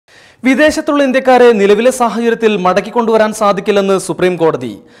വിദേശത്തുള്ള ഇന്ത്യക്കാരെ നിലവിലെ സാഹചര്യത്തിൽ മടക്കിക്കൊണ്ടുവരാൻ സാധിക്കില്ലെന്ന് സുപ്രീം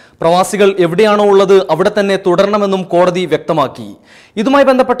കോടതി. പ്രവാസികൾ എവിടെയാണോ ഉള്ളത് അവിടെ തന്നെ തുടരണമെന്നും കോടതി വ്യക്തമാക്കി. ഇതുമായി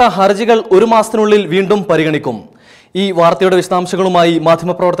ബന്ധപ്പെട്ട ഹർജികൾ 1 മാസത്തിനുള്ളിൽ വീണ്ടും പരിഗണിക്കും. ഈ വാർത്തയുടെ വിശദാംശങ്ങളുമായി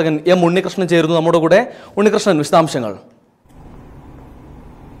മാധ്യമപ്രവർത്തകൻ എം ഉണ്ണികൃഷ്ണൻ ചേരുന്നു നമ്മുടെ കൂടെ. ഉണ്ണികൃഷ്ണൻ, വിശദാംശങ്ങൾ.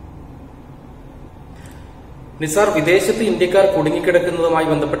 നിസാർ, വിദേശത്ത് ഇന്ത്യക്കാർ കുടുങ്ങിക്കിടക്കുന്നതുമായി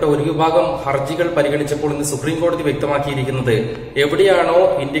ബന്ധപ്പെട്ട ഒരു വിഭാഗം ഹർജികൾ പരിഗണിച്ചപ്പോൾ ഇന്ന് സുപ്രീം കോടതി വ്യക്തമാക്കിയിരിക്കുന്നത് എവിടെയാണോ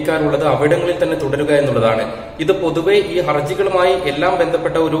ഇന്ത്യക്കാരുള്ളത് അവിടങ്ങളിൽ തന്നെ തുടരുക എന്നുള്ളതാണ്. ഇത് പൊതുവെ ഈ ഹർജികളുമായി എല്ലാം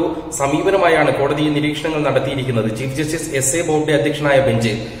ബന്ധപ്പെട്ട ഒരു സമീപനമായാണ് കോടതി നിരീക്ഷണങ്ങൾ നടത്തിയിരിക്കുന്നത്. Chief justice എസ്.എ. ബോബ്ഡെ അധ്യക്ഷനായ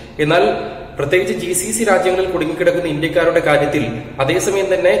ബെഞ്ച്. എന്നാൽ പ്രത്യേകിച്ച് GCC രാജ്യങ്ങളിൽ കുടുങ്ങിക്കിടക്കുന്ന ഇന്ത്യക്കാരുടെ കാര്യത്തിൽ അതേസമയം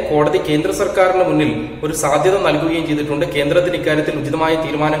തന്നെ കോടതി കേന്ദ്ര സർക്കാരിന് മുന്നിൽ ഒരു സാധ്യത നൽകുകയും ചെയ്തിട്ടുണ്ട്. കേന്ദ്രത്തിന് ഇക്കാര്യത്തിൽ ഉചിതമായ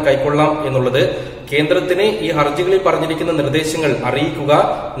തീരുമാനം കൈക്കൊള്ളാം എന്നുള്ളത്. കേന്ദ്രത്തിന് ഈ ഹർജികളിൽ പറഞ്ഞിരിക്കുന്ന നിർദ്ദേശങ്ങൾ അറിയിക്കുക,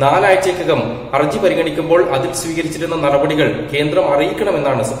 4 ആഴ്ചയ്ക്കകം ഹർജി പരിഗണിക്കുമ്പോൾ അതിൽ സ്വീകരിച്ചിരുന്ന നടപടികൾ കേന്ദ്രം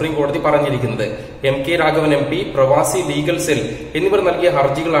അറിയിക്കണമെന്നാണ് സുപ്രീം കോടതി പറഞ്ഞിരിക്കുന്നത്. MK രാഘവൻ MP, പ്രവാസി ലീഗൽ സെൽ എന്നിവർ നൽകിയ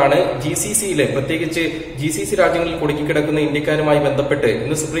ഹർജികളാണ് GCCയിലെ പ്രത്യേകിച്ച് GCC രാജ്യങ്ങളിൽ കുടുങ്ങിക്കിടക്കുന്ന ഇന്ത്യക്കാരുമായി ബന്ധപ്പെട്ട്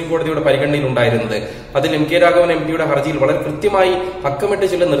ഇന്ന് സുപ്രീം കോടതിയുടെ പരിഗണനയിൽ ഉണ്ടായിരുന്നത്. അതിൽ MK രാഘവൻ MPയുടെ ഹർജിയിൽ വളരെ കൃത്യമായി അക്കമിട്ട്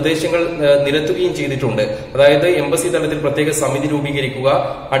ചില നിർദ്ദേശങ്ങൾ നിരത്തുകയും ചെയ്തിട്ടുണ്ട്. അതായത് എംബസി തലത്തിൽ പ്രത്യേക സമിതി രൂപീകരിക്കുക,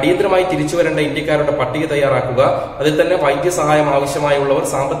 അടിയന്തരമായി തിരിച്ചുവരേണ്ട ഇന്ത്യക്കാരുടെ പട്ടിക തയ്യാറാക്കുക, അതിൽ തന്നെ വൈദ്യസഹായം ആവശ്യമായുള്ളവർ,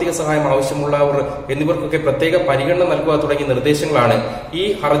 സാമ്പത്തിക സഹായം ആവശ്യമുള്ളവർ എന്നിവർക്കൊക്കെ പ്രത്യേക പരിഗണന നൽകുക തുടങ്ങിയ നിർദ്ദേശങ്ങളാണ് ഈ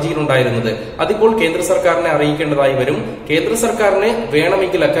ഹർജിയിൽ ഉണ്ടായിരുന്നത്. അതിപ്പോൾ കേന്ദ്ര സർക്കാരിനെ അറിയിക്കേണ്ടതായി വരും. കേന്ദ്ര സർക്കാരിന്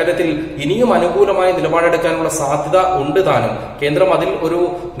വേണമെങ്കിൽ അക്കാര്യത്തിൽ ഇനിയും അനുകൂലമായ നിലപാടെടുക്കാനുള്ള സാധ്യത ഉണ്ട് താനും. കേന്ദ്രം അതിൽ ഒരു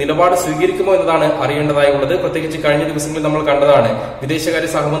നിലപാട് സ്വീകരിക്കുമോ എന്നതാണ് അറിയേണ്ടതായുള്ളത്. പ്രത്യേകിച്ച് കഴിഞ്ഞ ദിവസങ്ങളിൽ നമ്മൾ കണ്ടതാണ്, വിദേശകാര്യ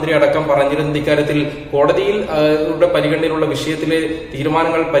സഹമന്ത്രി അടക്കം പറഞ്ഞിരുന്നത് ഇക്കാര്യത്തിൽ കോടതിയിൽ പരിഗണനയിലുള്ള വിഷയത്തിലെ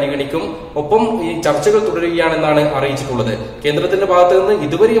തീരുമാനങ്ങൾ പരിഗണിക്കും, ഒപ്പം ഈ ചർച്ചകൾ തുടരുകയാണെന്നാണ് അറിയിച്ചിട്ടുള്ളത്. കേന്ദ്രത്തിന്റെ ഭാഗത്ത് നിന്ന്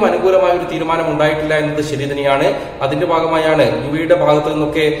ഇതുവരെയും അനുകൂലമായ ഒരു തീരുമാനം ഉണ്ടായിട്ടില്ല എന്നത് ശരി തന്നെയാണ്. അതിന്റെ ഭാഗമായാണ് UAEയുടെ ഭാഗത്തു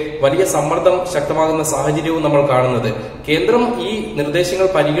നിന്നൊക്കെ വലിയ സമ്മർദ്ദം ശക്തമാകുന്ന സാഹചര്യവും നമ്മൾ കാണുന്നത്. കേന്ദ്രം ഈ നിർദ്ദേശങ്ങൾ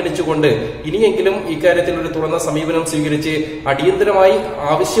പരിഗണിച്ചുകൊണ്ട് ഇനിയെങ്കിലും ഇക്കാര്യത്തിൽ ഒരു തുറന്ന സമീപനം സ്വീകരിച്ച് അടിയന്തരമായി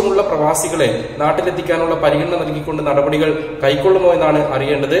ആവശ്യമുള്ള പ്രവാസികളെ നാട്ടിലെത്തിക്കാനുള്ള പരിഗണന നൽകിക്കൊണ്ട് നടപടികൾ കൈക്കൊള്ളുമോ എന്നാണ്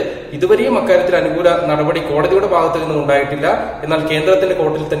അറിയേണ്ടത്. ഇതുവരെയും അക്കാര്യത്തിൽ അനുകൂല നടപടി കോടതിയുടെ ഭാഗത്തു നിന്നും ഉണ്ടായിട്ടില്ല. എന്നാൽ കേന്ദ്രത്തിന്റെ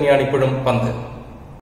കോർട്ടിൽ തന്നെയാണ് ഇപ്പോഴും പന്ത്.